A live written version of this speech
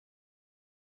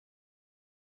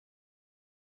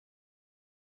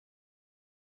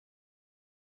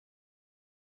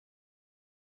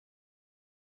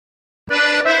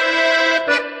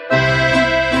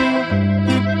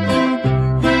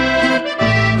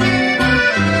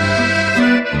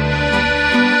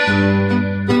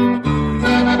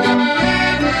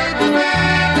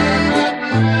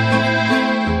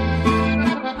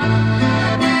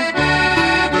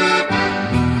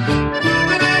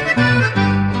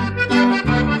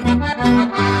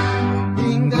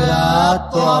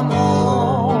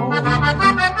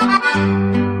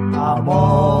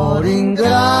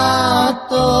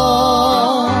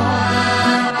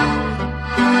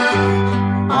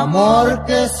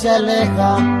se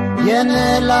aleja y en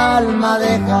el alma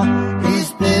deja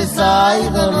tristeza y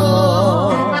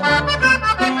dolor.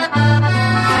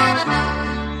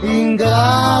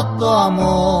 Ingrato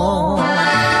amor,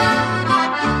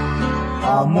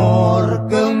 amor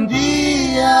que un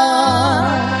día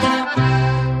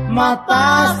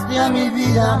mataste a mi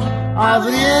vida,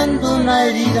 abriendo una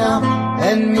herida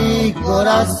en mi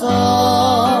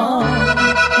corazón.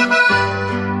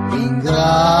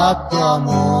 Ingrato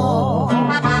amor,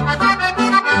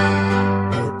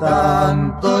 que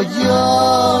tanto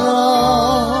lloro,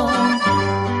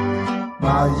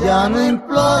 mas ya no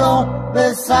imploro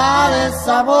besar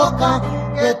esa boca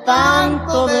que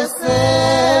tanto besé.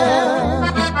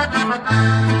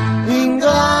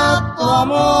 Ingrato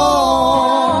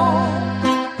amor,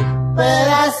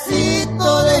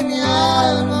 pedacito de mi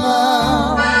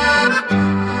alma,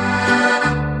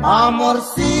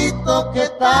 amorcito que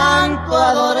tanto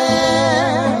adoré.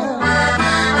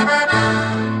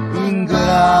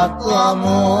 Ingrato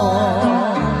amor.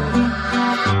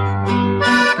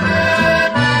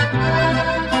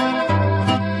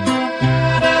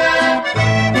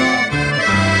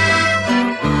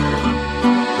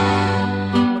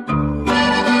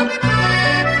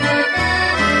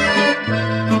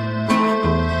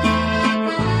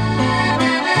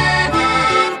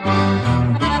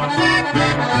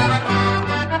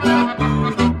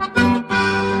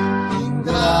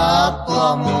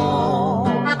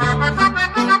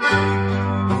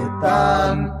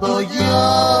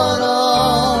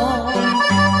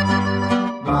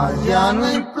 No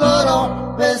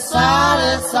imploro besar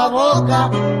esa boca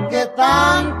que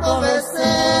tanto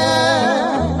besé.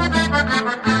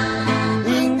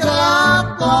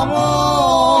 Ingrato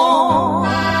amor,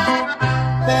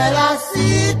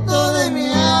 pedacito de mi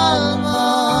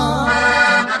alma,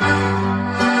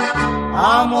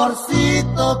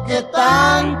 amorcito que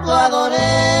tanto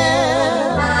adoré.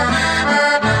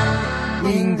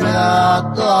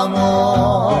 Ingrato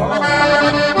amor.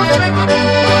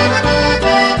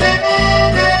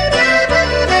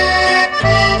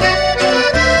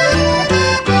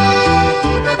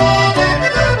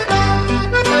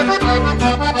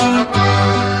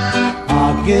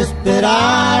 Hay que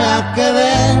esperar a que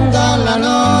venga la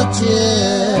noche,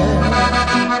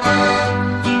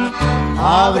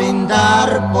 a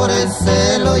brindar por el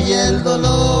celo y el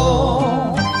dolor.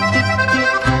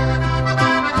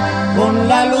 Con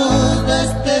la luz de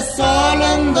este sol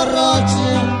en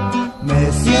derroche,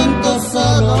 me siento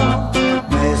solo,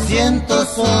 me siento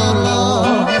solo.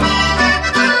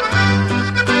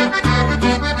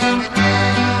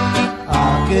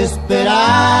 Hay que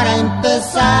esperar a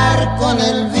empezar con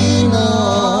el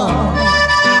vino,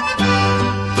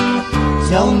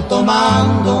 si aún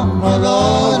tomando no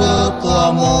logro tu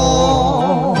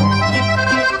amor.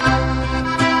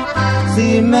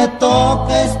 Si me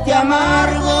toca este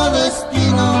amargo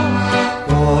destino,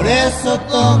 por eso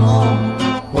tomo,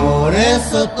 por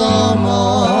eso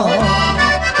tomo.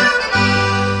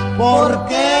 ¿Por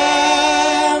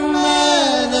qué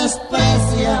me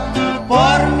desprecia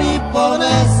por mi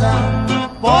pobreza,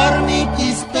 por mi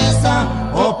tristeza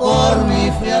o por mi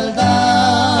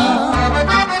frialdad?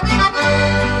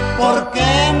 ¿Por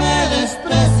qué me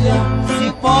desprecia si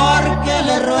porque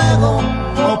le ruego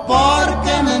o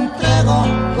porque me entrego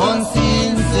con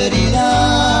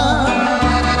sinceridad?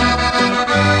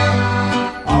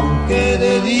 Aunque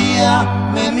de día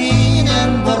me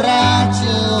miren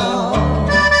borracho,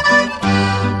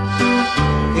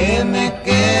 ¿qué me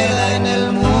queda en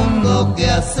el mundo que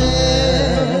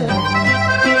hacer?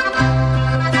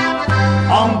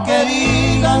 Aunque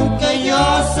digan que yo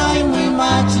soy muy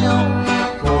macho,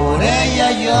 por ella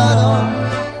lloro,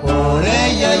 por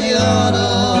ella lloro.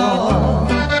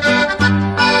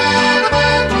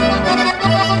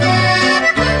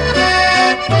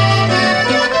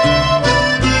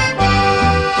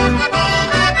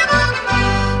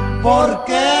 ¿Por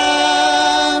qué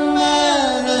me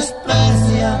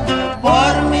desprecia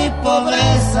por mi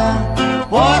pobreza,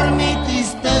 por mi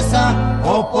tristeza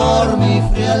o por mi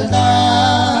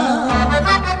frialdad?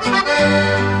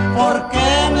 ¿Por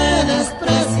qué me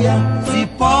desprecia si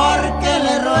porque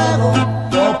le ruego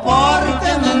o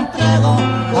porque me entrego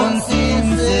con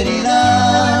sinceridad?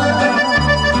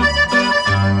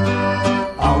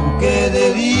 Aunque de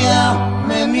día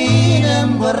me miren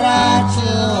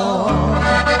borracho,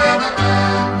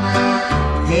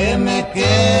 ¿qué me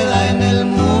queda en el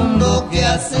mundo que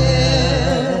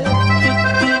hacer?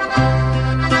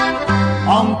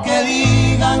 Aunque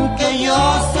digan que yo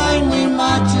soy muy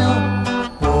macho,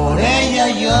 por ella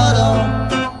lloro,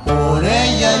 por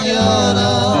ella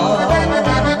lloro.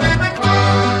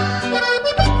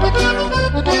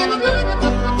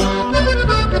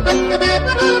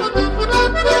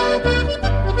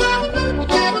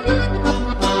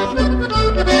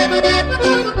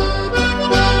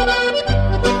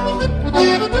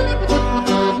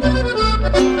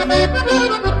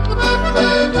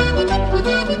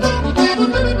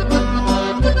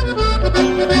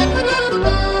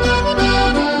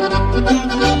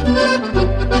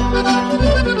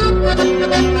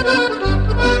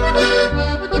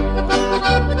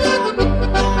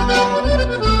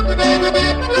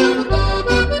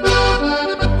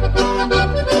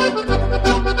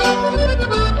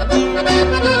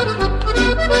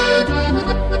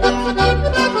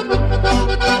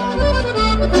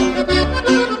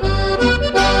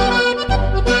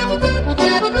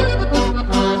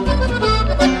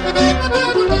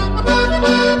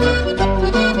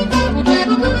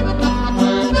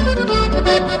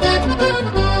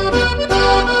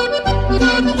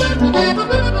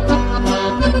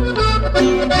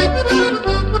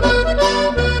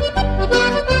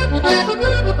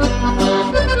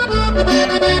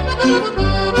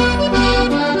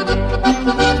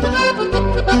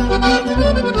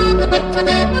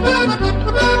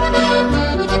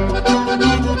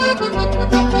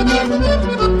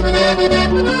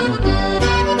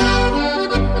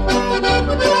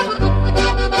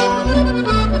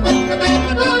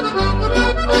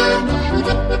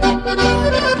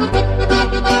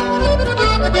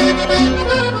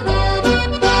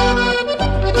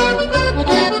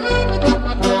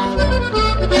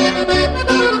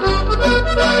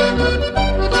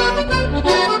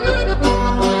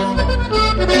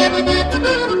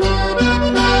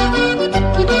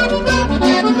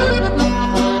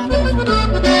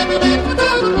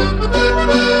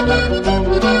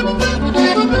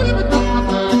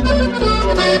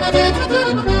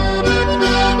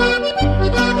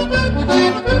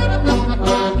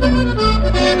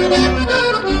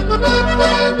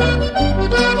 Thank you.